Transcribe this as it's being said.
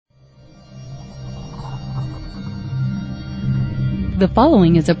The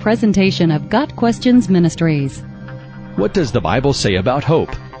following is a presentation of Got Questions Ministries. What does the Bible say about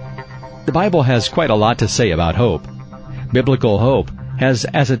hope? The Bible has quite a lot to say about hope. Biblical hope has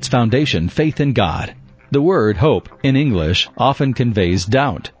as its foundation faith in God. The word hope in English often conveys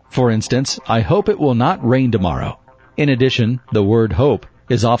doubt. For instance, I hope it will not rain tomorrow. In addition, the word hope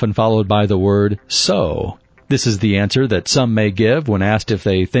is often followed by the word so. This is the answer that some may give when asked if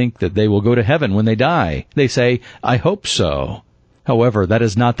they think that they will go to heaven when they die. They say, I hope so. However, that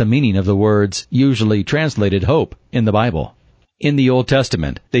is not the meaning of the words usually translated hope in the Bible. In the Old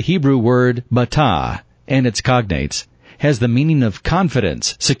Testament, the Hebrew word batah and its cognates has the meaning of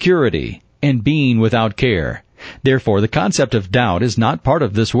confidence, security, and being without care. Therefore, the concept of doubt is not part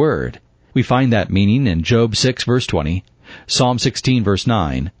of this word. We find that meaning in Job 6 verse 20, Psalm 16 verse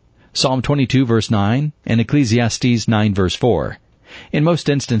 9, Psalm 22 verse 9, and Ecclesiastes 9 verse 4. In most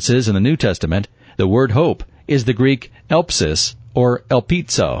instances in the New Testament, the word hope is the Greek elpsis or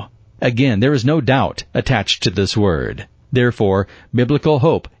elpizo. Again, there is no doubt attached to this word. Therefore, biblical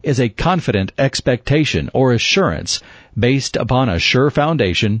hope is a confident expectation or assurance based upon a sure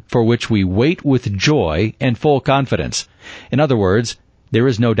foundation for which we wait with joy and full confidence. In other words, there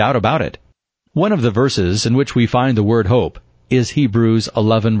is no doubt about it. One of the verses in which we find the word hope is Hebrews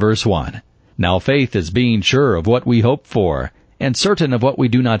 11 verse 1. Now faith is being sure of what we hope for, and certain of what we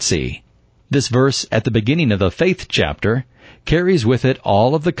do not see. This verse at the beginning of the faith chapter carries with it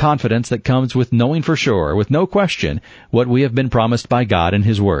all of the confidence that comes with knowing for sure, with no question, what we have been promised by God in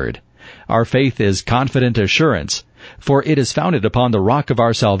His Word. Our faith is confident assurance, for it is founded upon the rock of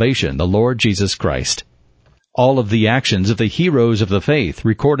our salvation, the Lord Jesus Christ. All of the actions of the heroes of the faith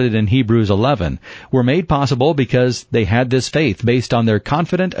recorded in Hebrews 11 were made possible because they had this faith based on their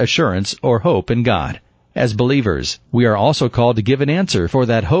confident assurance or hope in God. As believers, we are also called to give an answer for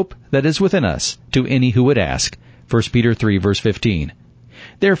that hope that is within us to any who would ask. 1 Peter 3 verse 15.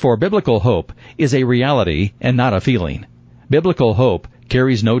 Therefore, biblical hope is a reality and not a feeling. Biblical hope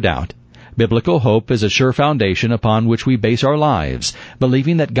carries no doubt. Biblical hope is a sure foundation upon which we base our lives,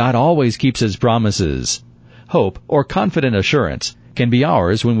 believing that God always keeps His promises. Hope, or confident assurance, can be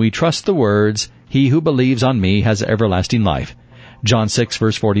ours when we trust the words, He who believes on me has everlasting life. John 6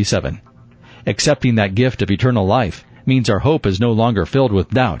 verse 47. Accepting that gift of eternal life means our hope is no longer filled with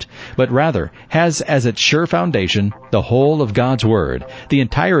doubt, but rather has as its sure foundation the whole of God's Word, the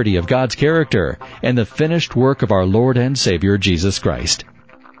entirety of God's character, and the finished work of our Lord and Savior Jesus Christ.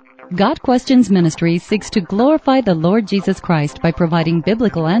 Got Questions Ministries seeks to glorify the Lord Jesus Christ by providing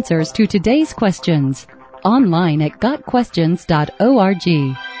biblical answers to today's questions. Online at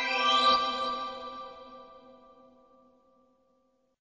GotQuestions.org.